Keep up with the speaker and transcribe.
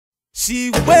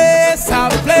She waits a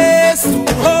place to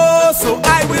hold, so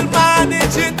I will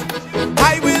manage it.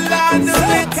 I will handle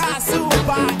it.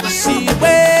 She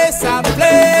waits a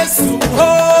place to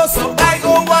hold, so I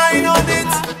go wine on it.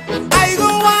 I go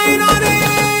wine on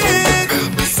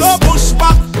it. So push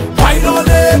back, wine on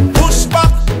it. Push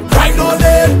back, grind on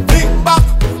it. Bring back,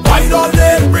 wine on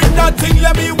it. Bring that thing,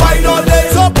 let me wine on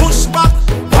it. So push back,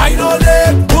 wine on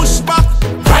it. Push back,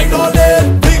 grind on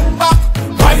it. Bring back,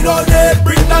 wine on it.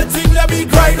 Bring that thing, let me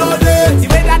grind on it. The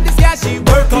way that this girl she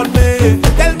work on me.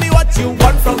 Tell me what you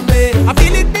want from me. I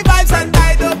feel it, the vibes, and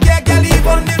I don't care, girl,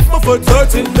 even if my foot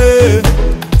hurting me.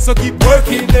 So keep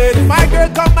working it. My girl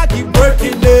come and keep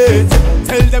working it.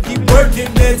 Tell them keep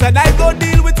working it, and I go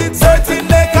deal with it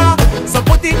certainly. So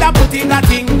put in that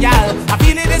thing, girl. I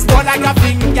feel it is more like a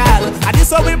thing, girl. And it's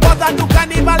so important to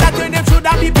carnival that when them should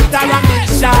have be Peter and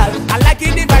Mitchell. I like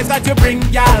it the vibes that you bring,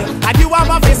 girl. And you have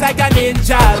a face like an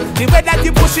angel. The way that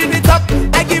you pushing it up,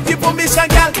 I give you permission,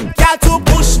 girl. Girl, to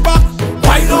push back,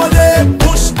 wine on it,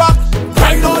 push back,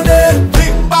 grind on it,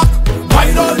 bring back,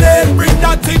 wine on it, bring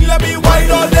that thing, let me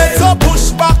wine on it. So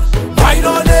push back, wine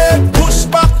on it, push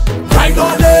back, grind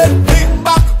on it, bring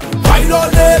back, wine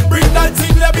on it, bring that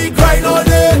thing, let me grind on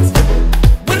it.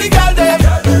 When the girl them,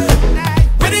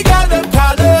 when the girl them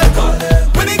call it,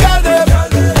 when the girl them,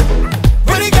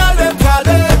 when the girl them call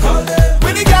it,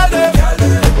 when the girl them,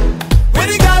 when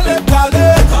the girl them call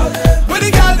it, when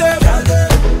the girl them,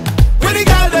 when the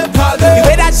girl them call it. The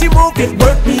way that she move it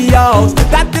work me out.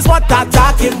 That is what I'm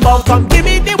talking about. Come give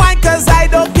me the wine, cause I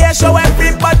don't care. Show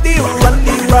everybody run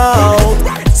the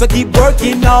round. So keep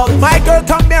working out. My girl,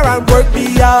 come here and work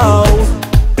me out.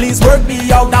 Please work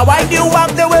me out. Now I knew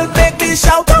up, they will make me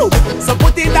shout out. So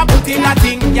put in that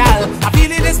thing, y'all. I feel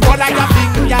it is more like a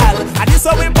thing, y'all. And it's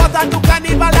so important to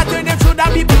carnival that when them should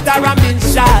have be Peter and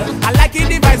Mitchell. I like it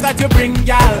the vibes that you bring,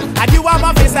 y'all. And you have a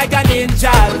face like an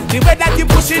angel. The way that you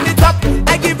pushing it up,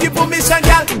 I give you permission,